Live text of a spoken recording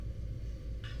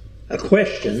a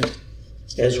question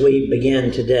as we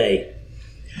begin today.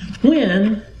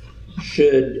 When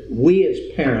should we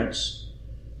as parents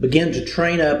begin to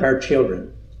train up our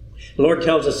children? The Lord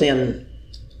tells us in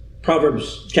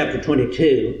Proverbs chapter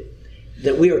 22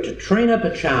 that we are to train up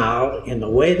a child in the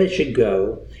way they should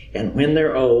go, and when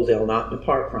they're old, they'll not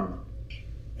depart from it.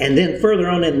 And then further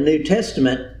on in the New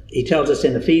Testament, he tells us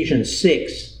in Ephesians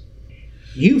 6,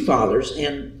 you fathers,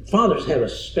 and fathers have a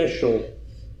special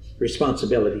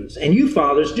responsibilities, and you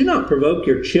fathers, do not provoke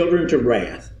your children to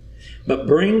wrath, but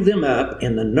bring them up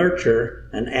in the nurture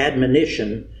and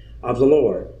admonition of the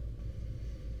Lord.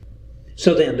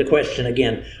 So then, the question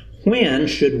again, when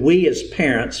should we as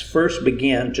parents first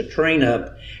begin to train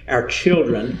up our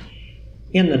children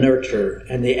in the nurture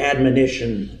and the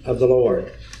admonition of the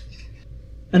Lord?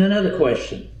 And another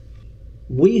question,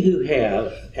 we who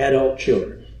have adult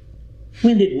children,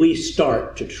 when did we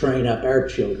start to train up our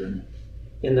children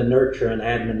in the nurture and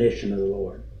admonition of the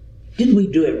Lord? Did we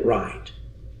do it right?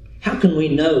 How can we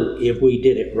know if we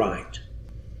did it right?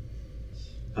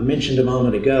 I mentioned a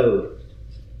moment ago,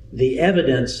 the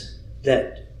evidence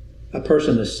that a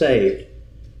person is saved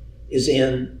is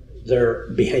in their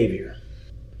behavior.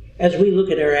 As we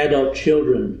look at our adult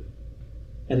children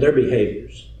and their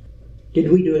behaviors,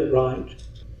 did we do it right?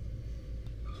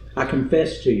 I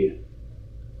confess to you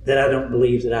that I don't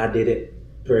believe that I did it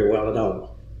very well at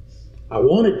all. I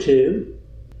wanted to,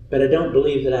 but I don't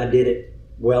believe that I did it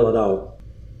well at all.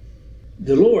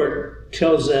 The Lord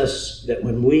tells us that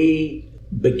when we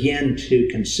begin to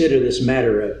consider this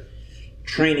matter of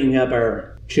training up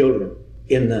our children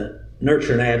in the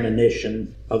nurture and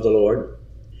admonition of the Lord,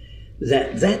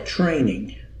 that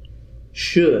training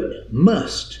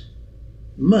must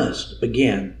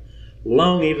begin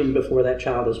long even before that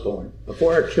child is born,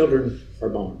 before our children are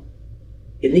born.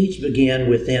 It needs to begin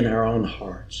within our own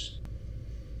hearts.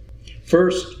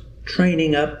 First,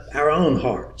 training up our own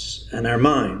hearts and our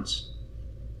minds.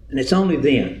 And it's only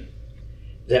then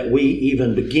that we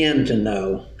even begin to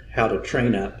know how to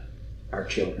train up our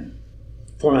children.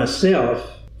 For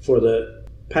myself, for the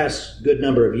past good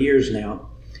number of years now,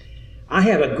 I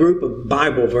have a group of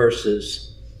Bible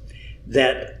verses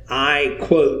that I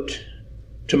quote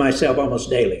to myself almost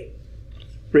daily,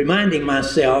 reminding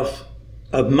myself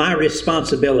of my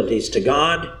responsibilities to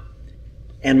God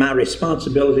and my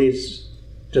responsibilities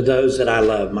to those that I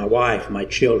love, my wife, my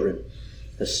children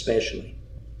especially.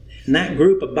 And that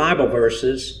group of Bible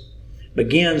verses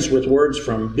begins with words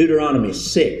from Deuteronomy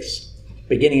 6,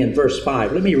 beginning in verse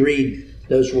 5. Let me read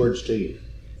those words to you.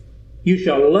 You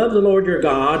shall love the Lord your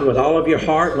God with all of your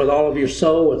heart, with all of your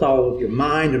soul, with all of your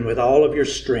mind, and with all of your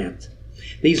strength.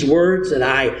 These words that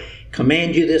I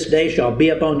command you this day shall be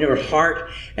upon your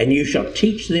heart, and you shall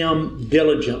teach them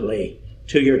diligently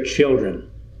to your children.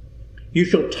 You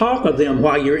shall talk of them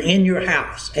while you're in your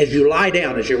house, as you lie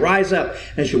down, as you rise up,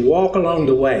 as you walk along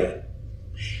the way.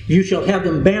 You shall have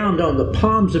them bound on the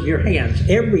palms of your hands,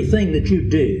 everything that you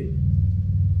do.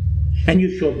 And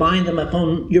you shall bind them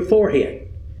upon your forehead,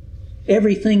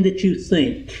 everything that you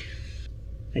think.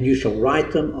 And you shall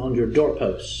write them on your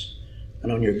doorposts and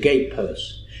on your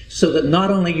gateposts, so that not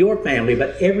only your family,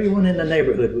 but everyone in the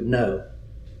neighborhood would know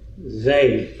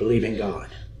they believe in God.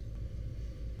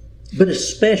 But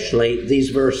especially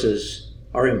these verses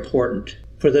are important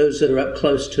for those that are up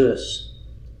close to us.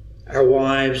 Our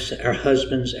wives, our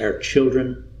husbands, our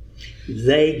children,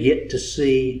 they get to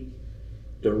see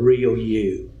the real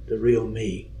you, the real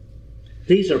me.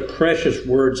 These are precious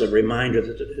words of reminder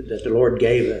that the Lord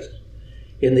gave us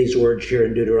in these words here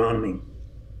in Deuteronomy.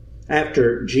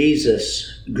 After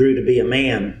Jesus grew to be a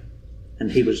man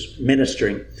and he was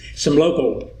ministering, some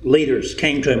local leaders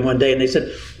came to him one day and they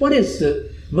said, what is the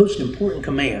most important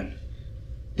command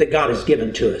that God has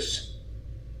given to us?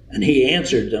 And he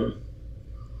answered them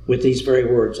with these very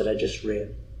words that I just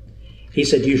read. He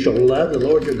said, you shall love the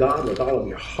Lord your God with all of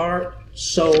your heart,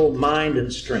 soul, mind,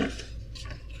 and strength.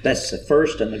 That's the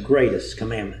first and the greatest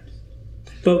commandment.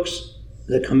 Folks,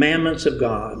 the commandments of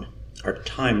God are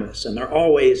timeless and they're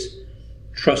always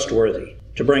trustworthy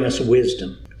to bring us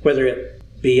wisdom, whether it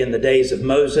be in the days of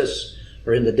Moses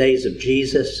or in the days of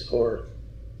Jesus or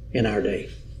in our day.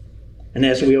 And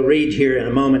as we'll read here in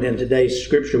a moment in today's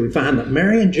scripture, we find that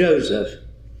Mary and Joseph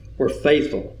were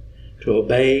faithful to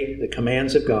obey the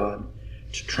commands of God,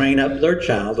 to train up their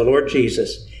child, the Lord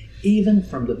Jesus, even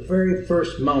from the very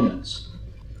first moments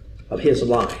of his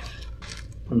life.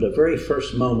 From the very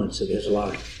first moments of his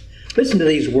life. Listen to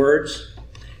these words.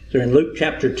 They're in Luke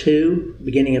chapter 2,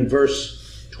 beginning in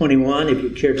verse 21, if you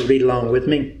care to read along with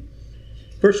me.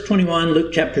 Verse 21,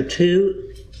 Luke chapter 2.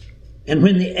 And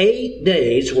when the 8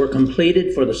 days were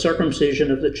completed for the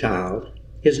circumcision of the child,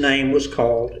 his name was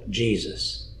called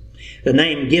Jesus, the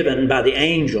name given by the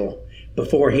angel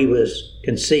before he was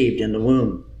conceived in the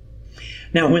womb.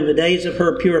 Now, when the days of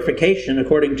her purification,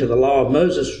 according to the law of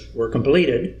Moses, were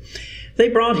completed, they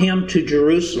brought him to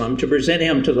Jerusalem to present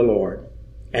him to the Lord.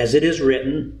 As it is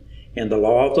written in the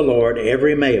law of the Lord,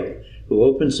 every male who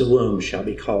opens the womb shall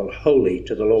be called holy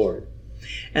to the Lord.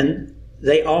 And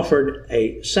they offered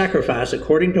a sacrifice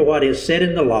according to what is said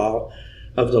in the law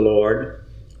of the Lord,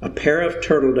 a pair of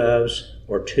turtle doves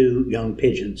or 2 young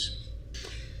pigeons.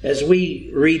 As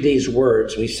we read these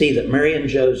words, we see that Mary and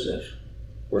Joseph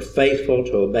were faithful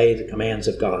to obey the commands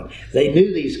of God. They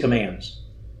knew these commands.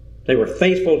 They were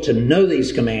faithful to know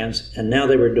these commands, and now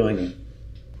they were doing them.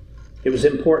 It was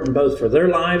important both for their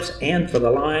lives and for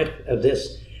the life of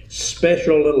this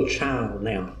special little child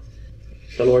now,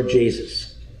 the Lord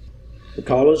Jesus.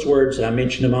 Recall those words that I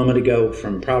mentioned a moment ago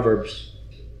from Proverbs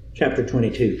chapter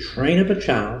 22. Train up a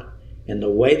child in the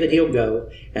way that he'll go,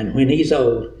 and when he's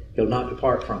old, he'll not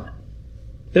depart from it.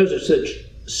 Those are such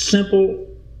simple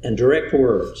and direct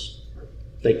words.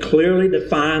 They clearly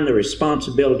define the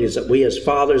responsibilities that we as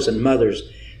fathers and mothers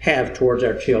have towards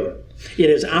our children. It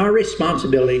is our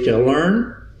responsibility to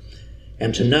learn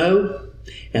and to know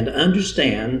and to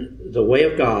understand the way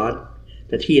of God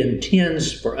that He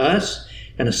intends for us,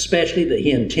 and especially that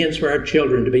He intends for our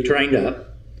children to be trained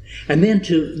up, and then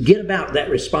to get about that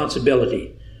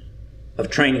responsibility of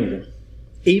training them,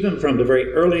 even from the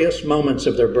very earliest moments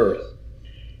of their birth.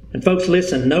 And folks,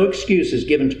 listen, no excuse is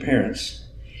given to parents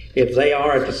if they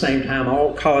are at the same time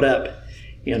all caught up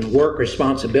in work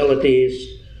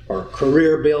responsibilities or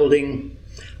career building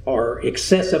or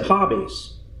excessive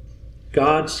hobbies.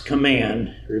 God's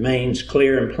command remains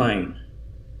clear and plain.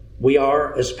 We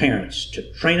are, as parents,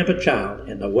 to train up a child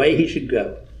in the way he should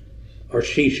go or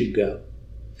she should go.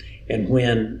 And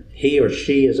when he or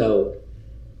she is old,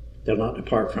 they'll not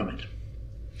depart from it.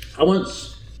 I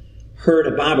once heard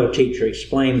a Bible teacher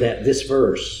explain that this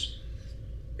verse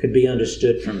could be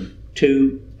understood from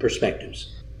 2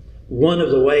 perspectives. One of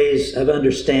the ways of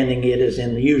understanding it is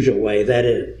in the usual way, that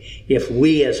if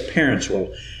we as parents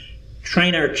will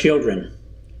train our children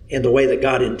in the way that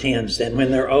God intends, then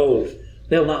when they're old,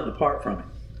 they'll not depart from it.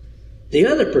 The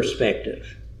other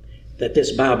perspective that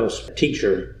this Bible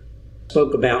teacher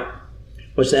spoke about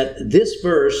was that this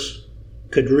verse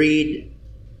could read,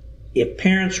 if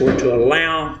parents were to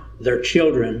allow their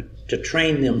children to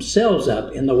train themselves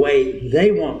up in the way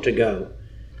they want to go,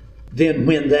 then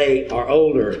when they are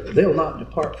older, they'll not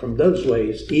depart from those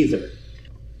ways either.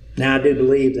 Now, I do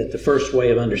believe that the first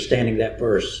way of understanding that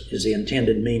verse is the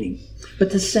intended meaning.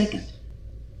 But the second,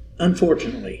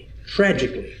 unfortunately,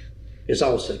 tragically, is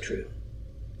also true,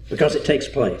 because it takes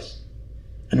place.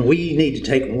 And we need to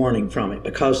take warning from it,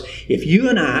 because if you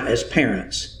and I, as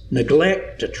parents,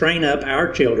 neglect to train up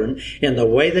our children in the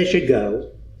way they should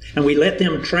go, and we let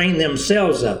them train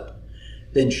themselves up,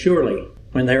 then surely,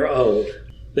 when they're old,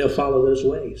 they'll follow those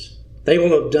ways. They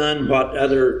will have done what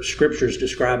other scriptures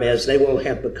describe as they will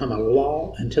have become a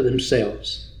law unto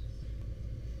themselves.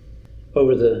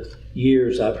 Over the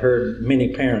years, I've heard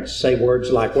many parents say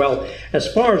words like, well,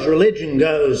 as far as religion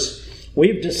goes,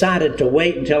 we've decided to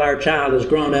wait until our child is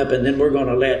grown up, and then we're going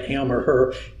to let him or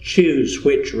her choose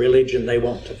which religion they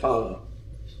want to follow.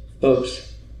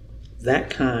 Folks,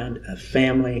 that kind of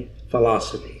family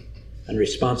philosophy and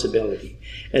responsibility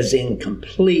is in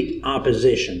complete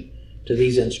opposition to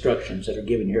these instructions that are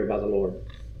given here by the Lord.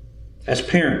 As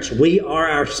parents, we are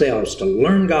ourselves to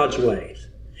learn God's ways,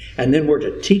 and then we're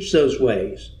to teach those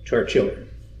ways to our children.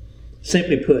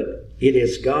 Simply put, it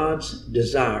is God's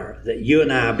desire that you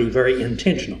and I be very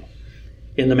intentional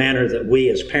in the manner that we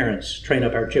as parents train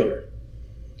up our children.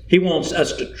 He wants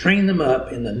us to train them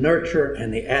up in the nurture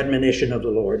and the admonition of the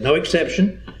Lord. No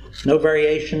exception, no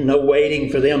variation, no waiting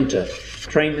for them to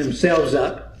train themselves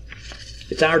up.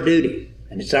 It's our duty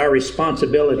and it's our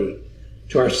responsibility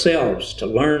to ourselves to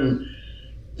learn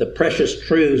the precious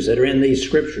truths that are in these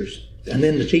scriptures and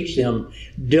then to teach them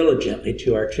diligently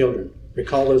to our children.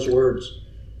 Recall those words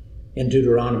in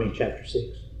Deuteronomy chapter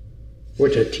 6. We're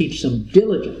to teach them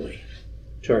diligently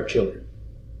to our children.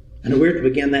 And we're to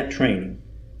begin that training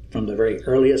from the very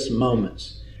earliest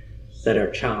moments that our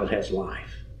child has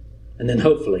life. And then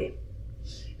hopefully,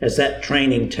 as that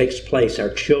training takes place, our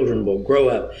children will grow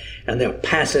up and they'll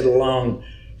pass it along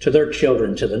to their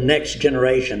children, to the next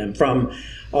generation. And from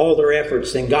all their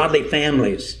efforts, then godly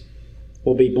families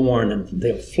will be born and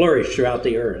they'll flourish throughout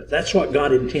the earth. That's what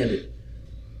God intended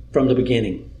from the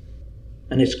beginning.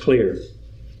 And it's clear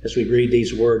as we read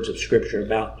these words of Scripture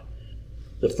about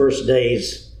the first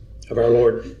days of our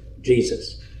Lord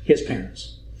Jesus, His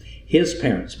parents,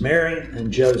 Mary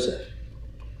and Joseph,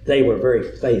 they were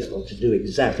very faithful to do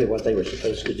exactly what they were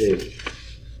supposed to do.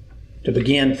 To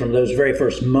begin from those very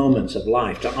first moments of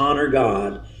life, to honor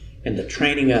God in the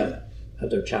training up of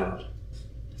their child.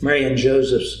 Mary and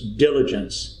Joseph's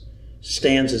diligence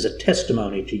stands as a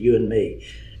testimony to you and me,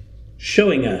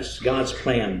 showing us God's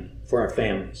plan for our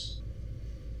families.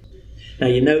 Now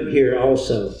you note here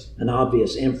also an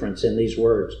obvious inference in these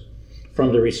words.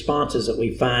 From the responses that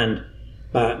we find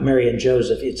by Mary and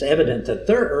Joseph, it's evident that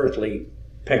their earthly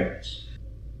parents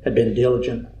had been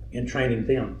diligent in training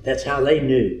them. That's how they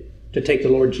knew to take the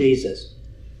Lord Jesus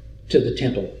to the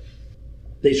temple.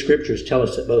 These scriptures tell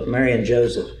us that both Mary and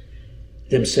Joseph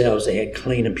themselves, they had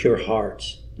clean and pure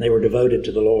hearts. They were devoted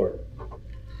to the Lord.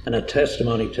 And a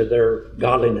testimony to their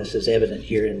godliness is evident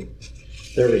here in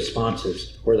their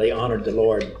responses, where they honored the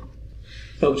Lord.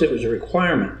 Folks, it was a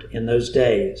requirement in those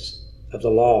days of the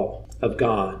law of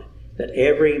God that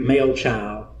every male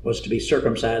child was to be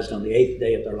circumcised on the 8th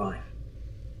day of their life.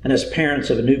 And as parents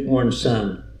of a newborn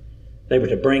son, they were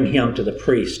to bring him to the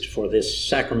priest for this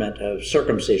sacrament of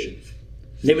circumcision.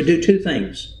 And it would do two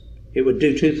things. It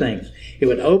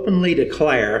would openly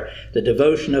declare the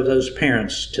devotion of those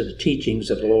parents to the teachings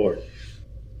of the Lord.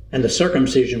 And the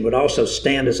circumcision would also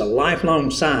stand as a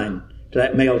lifelong sign to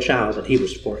that male child that he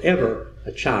was forever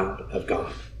a child of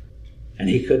God. And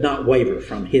he could not waver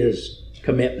from his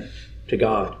commitment to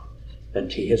God and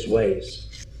to his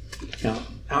ways. Now,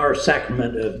 our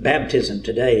sacrament of baptism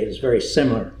today is very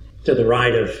similar to the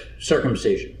rite of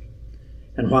circumcision.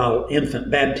 And while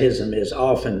infant baptism is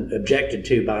often objected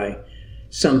to by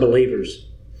some believers,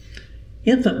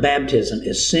 infant baptism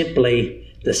is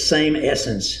simply the same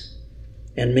essence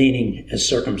and meaning as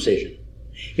circumcision.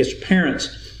 It's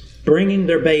parents bringing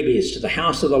their babies to the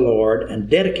house of the Lord and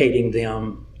dedicating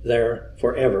them there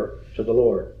forever to the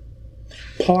Lord.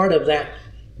 Part of that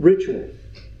ritual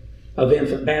of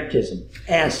infant baptism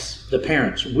asks the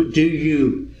parents, do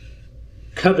you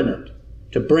covenant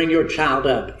to bring your child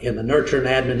up in the nurture and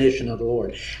admonition of the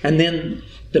Lord? And then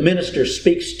the minister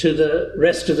speaks to the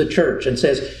rest of the church and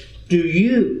says, do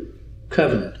you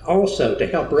covenant also to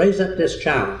help raise up this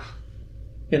child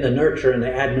in the nurture and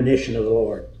the admonition of the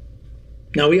Lord?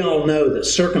 Now we all know that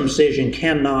circumcision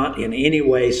cannot in any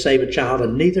way save a child,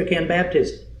 and neither can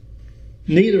baptism.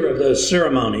 Neither of those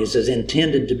ceremonies is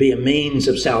intended to be a means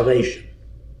of salvation.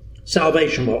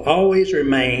 Salvation will always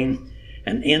remain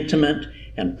an intimate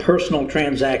and personal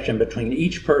transaction between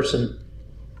each person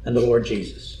and the Lord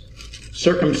Jesus.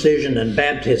 Circumcision and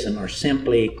baptism are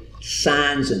simply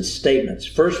signs and statements,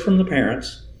 first from the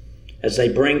parents as they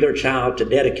bring their child to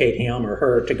dedicate him or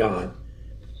her to God,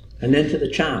 and then to the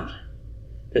child,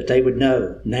 that they would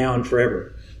know now and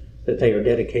forever that they are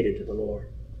dedicated to the Lord.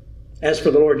 As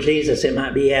for the Lord Jesus, it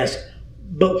might be asked,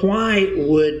 but why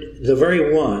would the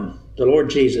very one, the Lord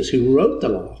Jesus, who wrote the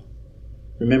law,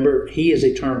 remember, he is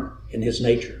eternal in his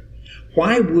nature,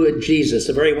 why would Jesus,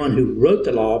 the very one who wrote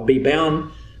the law, be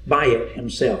bound by it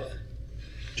himself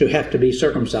to have to be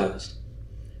circumcised?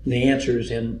 And the answer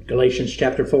is in Galatians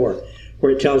chapter 4,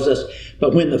 where it tells us,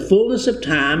 but when the fullness of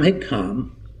time had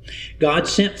come, God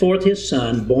sent forth his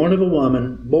Son, born of a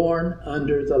woman, born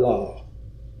under the law.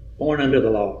 Born under the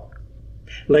law.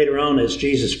 Later on, as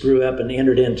Jesus grew up and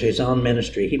entered into his own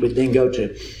ministry, he would then go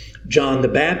to John the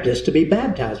Baptist to be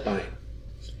baptized by him.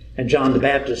 And John the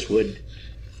Baptist would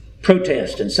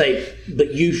protest and say,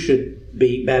 but you should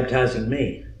be baptizing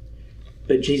me.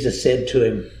 But Jesus said to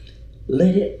him,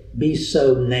 let it be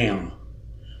so now,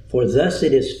 for thus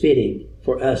it is fitting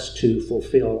for us to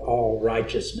fulfill all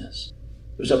righteousness.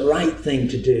 It was a right thing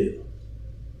to do.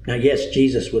 Now, yes,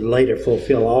 Jesus would later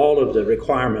fulfill all of the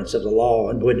requirements of the law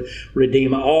and would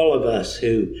redeem all of us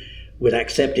who would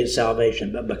accept his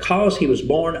salvation. But because he was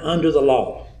born under the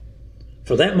law,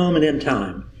 for that moment in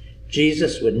time,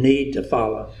 Jesus would need to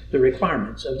follow the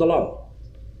requirements of the law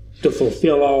to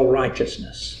fulfill all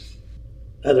righteousness.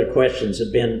 Other questions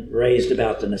have been raised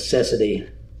about the necessity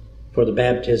for the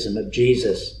baptism of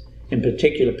Jesus. In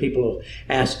particular, people have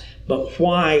asked, but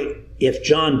why, if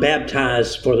John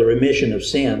baptized for the remission of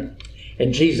sin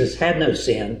and Jesus had no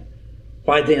sin,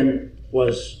 why then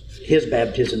was his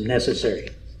baptism necessary?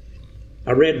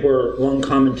 I read where one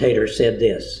commentator said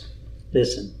this.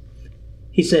 Listen.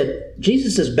 He said,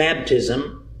 Jesus'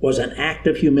 baptism was an act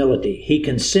of humility. He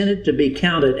consented to be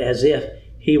counted as if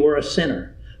he were a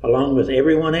sinner, along with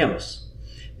everyone else.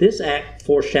 This act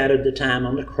foreshadowed the time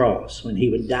on the cross when he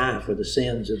would die for the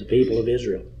sins of the people of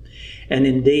Israel, and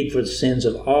indeed for the sins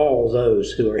of all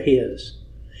those who are his.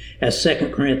 As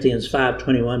 2 Corinthians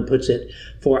 5:21 puts it,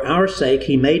 for our sake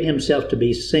he made himself to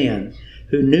be sin,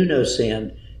 who knew no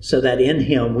sin, so that in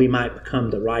him we might become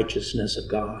the righteousness of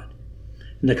God.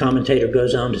 And the commentator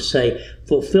goes on to say,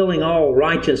 fulfilling all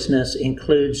righteousness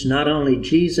includes not only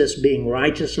Jesus being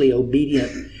righteously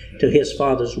obedient to his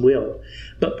Father's will,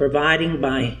 but providing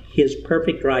by his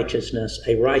perfect righteousness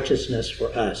a righteousness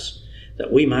for us,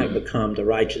 that we might become the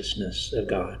righteousness of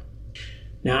God.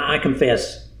 Now, I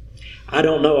confess, I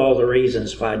don't know all the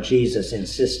reasons why Jesus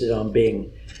insisted on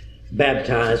being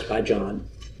baptized by John,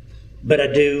 but I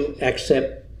do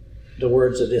accept the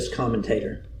words of this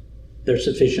commentator. They're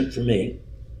sufficient for me.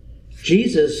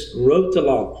 Jesus wrote the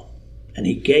law, and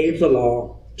he gave the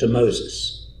law to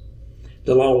Moses.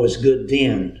 The law was good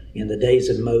then, in the days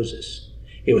of Moses.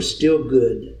 It was still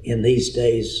good in these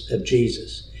days of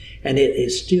Jesus. And it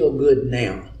is still good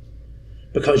now,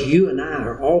 because you and I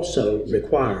are also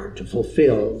required to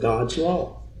fulfill God's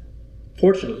law.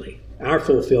 Fortunately, our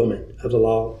fulfillment of the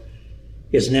law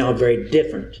is now very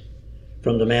different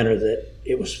from the manner that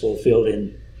it was fulfilled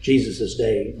in Jesus'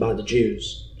 day by the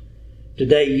Jews.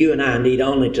 Today, you and I need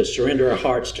only to surrender our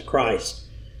hearts to Christ,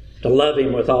 to love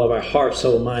him with all of our heart,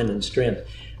 soul, mind, and strength,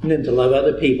 and then to love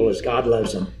other people as God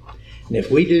loves them. And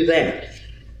if we do that,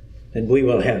 then we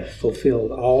will have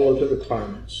fulfilled all of the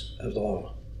requirements of the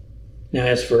law. Now,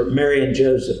 as for Mary and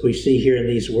Joseph, we see here in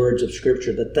these words of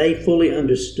Scripture that they fully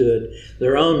understood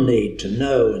their own need to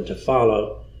know and to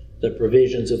follow the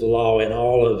provisions of the law in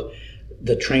all of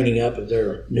the training up of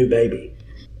their new baby.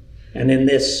 And in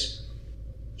this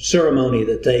ceremony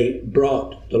that they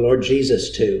brought the Lord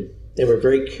Jesus to, they were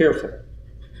very careful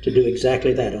to do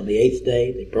exactly that. On the 8th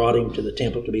day, they brought him to the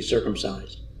temple to be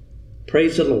circumcised.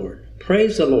 Praise the Lord.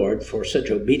 Praise the Lord for such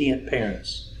obedient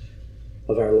parents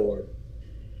of our Lord.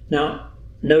 Now,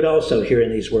 note also here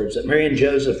in these words that Mary and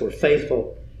Joseph were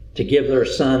faithful to give their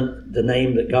son the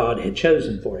name that God had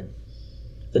chosen for him,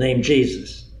 the name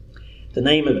Jesus. The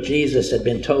name of Jesus had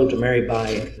been told to Mary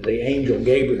by the angel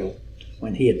Gabriel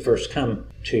when he had first come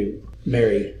to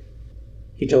Mary.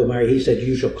 He told Mary, he said,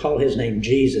 you shall call his name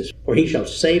Jesus, for he shall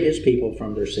save his people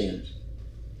from their sins.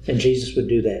 And Jesus would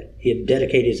do that. He had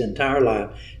dedicated his entire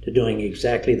life to doing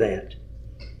exactly that.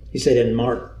 He said in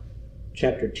Mark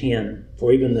chapter 10,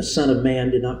 for even the Son of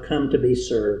Man did not come to be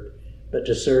served, but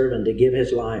to serve and to give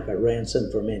his life a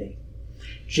ransom for many.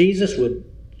 Jesus would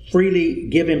freely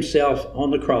give himself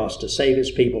on the cross to save his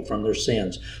people from their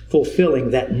sins, fulfilling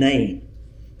that name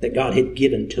that God had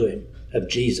given to him of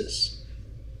Jesus.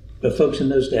 But folks, in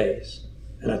those days,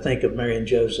 and I think of Mary and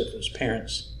Joseph as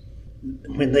parents,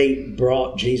 when they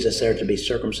brought Jesus there to be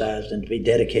circumcised and to be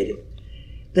dedicated,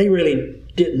 they really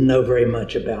didn't know very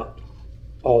much about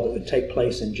all that would take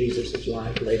place in Jesus'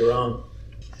 life later on.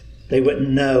 They wouldn't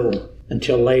know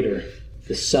until later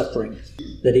the suffering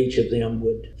that each of them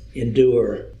would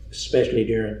endure, especially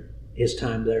during his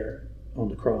time there on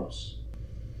the cross.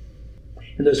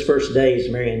 In those first days,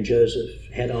 Mary and Joseph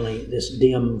had only this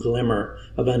dim glimmer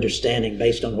of understanding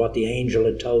based on what the angel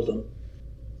had told them.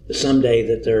 That someday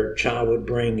that their child would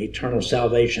bring eternal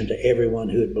salvation to everyone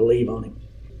who would believe on him.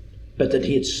 But that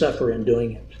he'd suffer in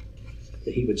doing it.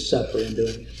 That he would suffer in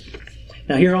doing it.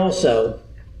 Now here also,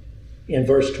 in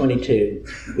verse 22,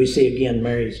 we see again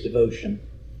Mary's devotion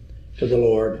to the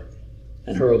Lord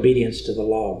and her obedience to the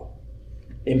law,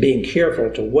 in being careful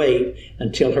to wait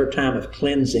until her time of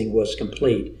cleansing was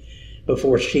complete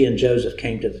before she and Joseph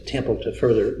came to the temple to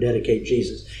further dedicate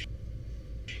Jesus.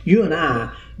 You and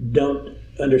I don't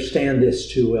understand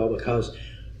this too well because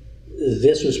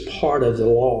this was part of the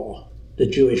law, the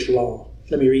Jewish law.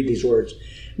 Let me read these words.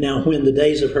 Now, when the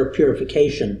days of her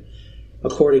purification,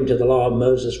 according to the law of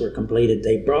Moses, were completed,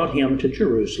 they brought him to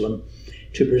Jerusalem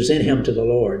to present him to the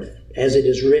Lord. As it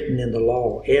is written in the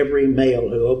law, every male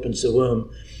who opens the womb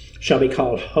shall be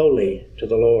called holy to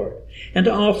the Lord, and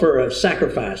to offer a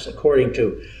sacrifice according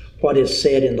to what is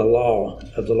said in the law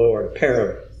of the Lord, a pair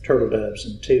of turtle doves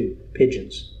and 2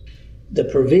 pigeons. The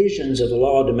provisions of the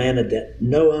law demanded that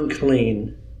no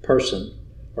unclean person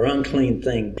or unclean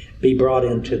thing be brought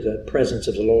into the presence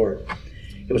of the Lord.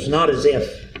 It was not as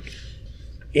if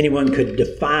anyone could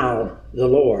defile the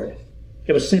Lord.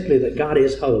 It was simply that God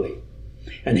is holy,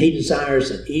 and he desires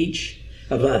that each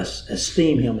of us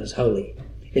esteem him as holy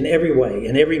in every way,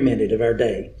 in every minute of our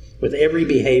day, with every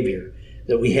behavior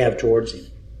that we have towards him.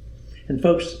 And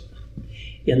folks,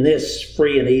 in this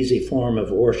free and easy form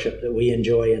of worship that we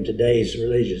enjoy in today's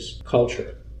religious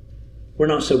culture, we're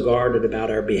not so guarded about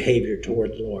our behavior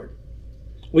toward the Lord.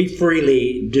 We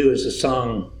freely do as the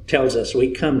song tells us.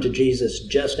 We come to Jesus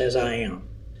just as I am.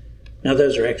 Now,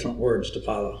 those are excellent words to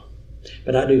follow.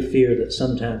 But I do fear that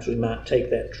sometimes we might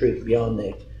take that truth beyond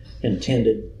the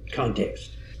intended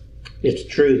context. It's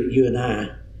true that you and I,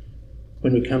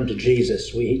 when we come to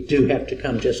Jesus, we do have to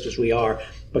come just as we are.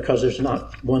 because there's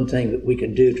not one thing that we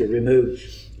can do to remove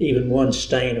even one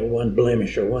stain or one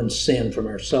blemish or one sin from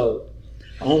our soul.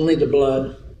 Only the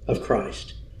blood of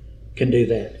Christ can do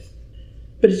that.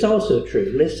 But it's also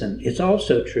true, listen, it's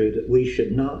also true that we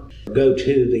should not go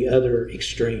to the other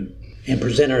extreme and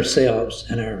present ourselves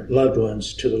and our loved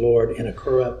ones to the Lord in a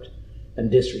corrupt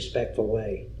and disrespectful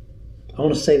way. I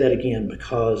want to say that again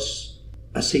because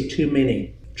I see too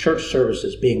many church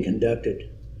services being conducted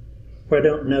where I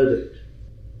don't know that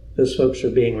those folks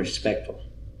are being respectful.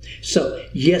 So,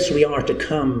 yes, we are to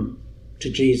come to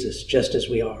Jesus just as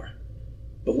we are,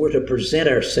 but we're to present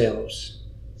ourselves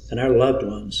and our loved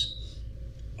ones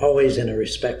always in a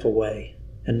respectful way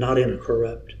and not in a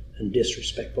corrupt and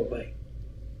disrespectful way.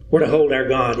 We're to hold our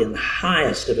God in the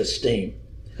highest of esteem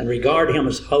and regard Him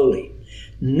as holy,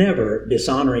 never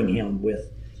dishonoring Him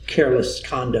with careless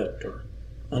conduct or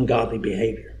ungodly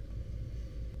behavior.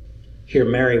 Here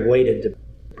Mary waited the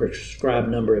prescribed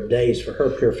number of days for her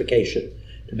purification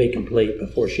to be complete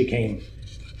before she came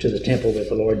to the temple with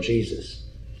the Lord Jesus.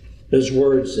 Those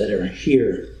words that are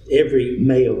here, every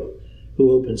male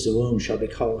who opens the womb shall be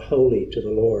called holy to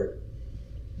the Lord.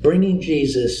 Bringing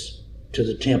Jesus to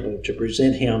the temple to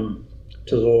present Him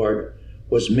to the Lord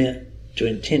was meant to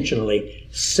intentionally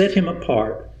set Him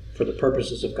apart for the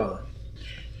purposes of God.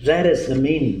 That is the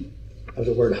meaning of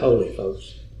the word holy,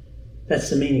 folks. That's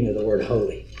the meaning of the word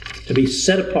holy. To be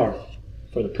set apart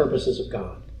for the purposes of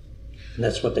God. And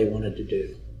that's what they wanted to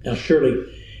do. Now surely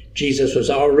Jesus was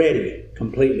already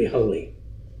completely holy,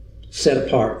 set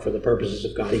apart for the purposes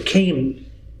of God. He came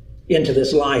into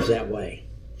this life that way.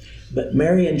 But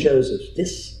Mary and Joseph,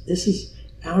 this is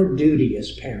our duty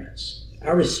as parents,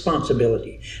 our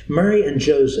responsibility. Mary and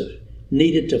Joseph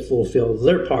needed to fulfill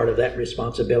their part of that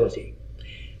responsibility.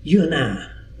 You and I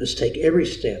must take every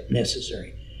step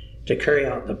necessary to carry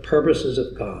out the purposes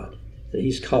of God that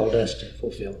He's called us to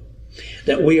fulfill.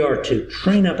 That we are to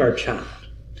train up our child,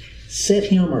 set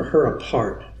him or her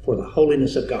apart for the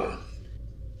holiness of God.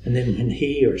 And then when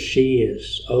he or she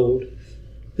is old,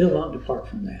 they'll not depart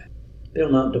from that.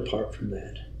 They'll not depart from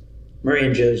that. Mary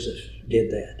and Joseph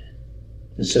did that.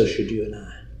 And so should you and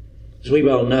I. As we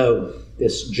well know,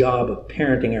 this job of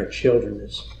parenting our children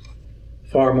is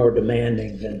far more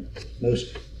demanding than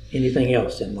most anything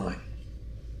else in life.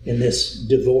 In this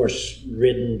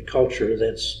divorce-ridden culture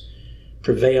that's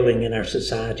prevailing in our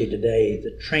society today,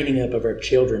 the training up of our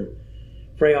children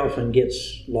very often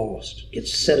gets lost,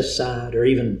 gets set aside, or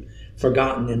even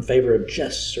forgotten in favor of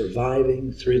just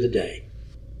surviving through the day.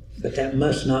 But that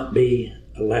must not be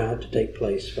allowed to take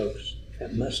place, folks.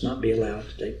 That must not be allowed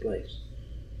to take place.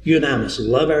 You and I must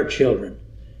love our children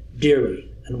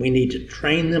dearly, and we need to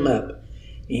train them up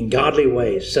in godly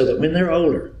ways so that when they're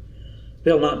older,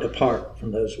 they'll not depart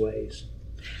from those ways.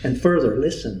 And further,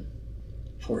 listen,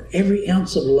 for every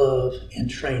ounce of love and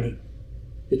training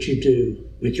that you do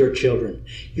with your children,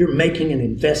 you're making an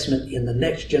investment in the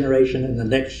next generation and the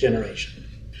next generation.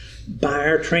 By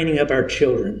our training up our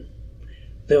children,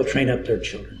 they'll train up their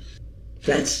children.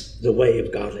 That's the way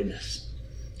of godliness.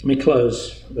 Let me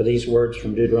close with these words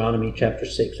from Deuteronomy chapter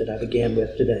 6 that I began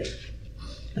with today.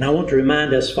 And I want to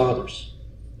remind us fathers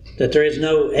that there is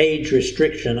no age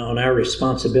restriction on our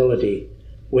responsibility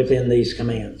within these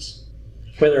commands.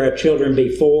 Whether our children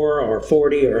be 4 or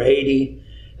 40 or 80,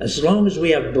 as long as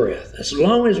we have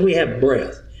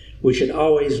breath, we should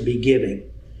always be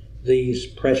giving these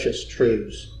precious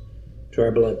truths to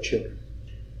our beloved children.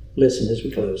 Listen as we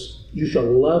close. You shall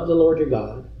love the Lord your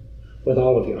God with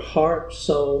all of your heart,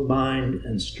 soul, mind,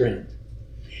 and strength.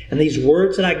 And these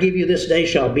words that I give you this day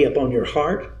shall be upon your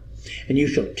heart, and you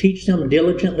shall teach them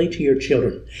diligently to your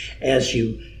children as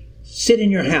you sit in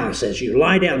your house, as you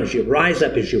lie down, as you rise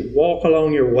up, as you walk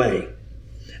along your way.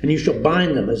 And you shall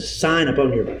bind them as a sign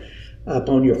upon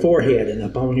your forehead and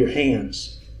upon your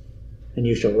hands. And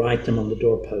you shall write them on the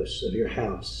doorposts of your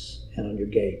house and on your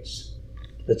gates.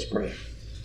 Let's pray.